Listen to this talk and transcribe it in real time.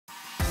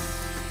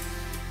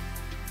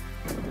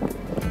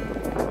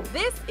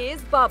This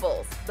is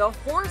Bubbles, the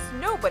horse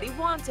nobody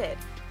wanted.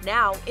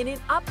 Now, in an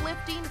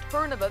uplifting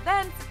turn of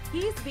events,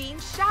 he's being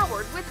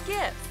showered with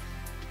gifts.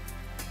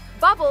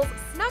 Bubbles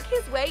snuck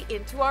his way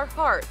into our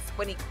hearts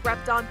when he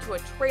crept onto a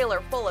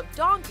trailer full of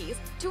donkeys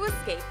to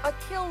escape a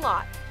kill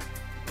lot.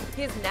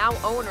 His now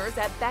owners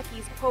at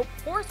Becky's Pope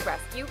Horse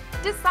Rescue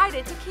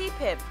decided to keep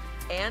him,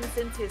 and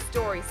since his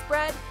story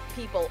spread,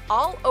 people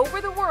all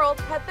over the world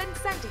have been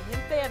sending him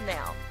fan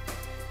mail.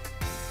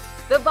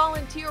 The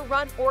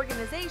volunteer-run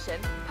organization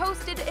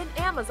posted an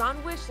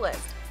Amazon wish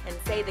list and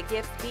say the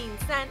gifts being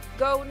sent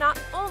go not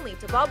only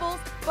to Bubbles,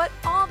 but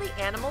all the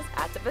animals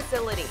at the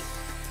facility.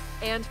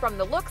 And from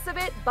the looks of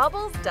it,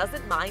 Bubbles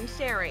doesn't mind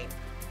sharing.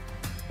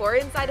 For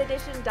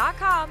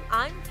InsideEdition.com,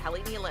 I'm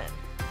Kelly Nealon.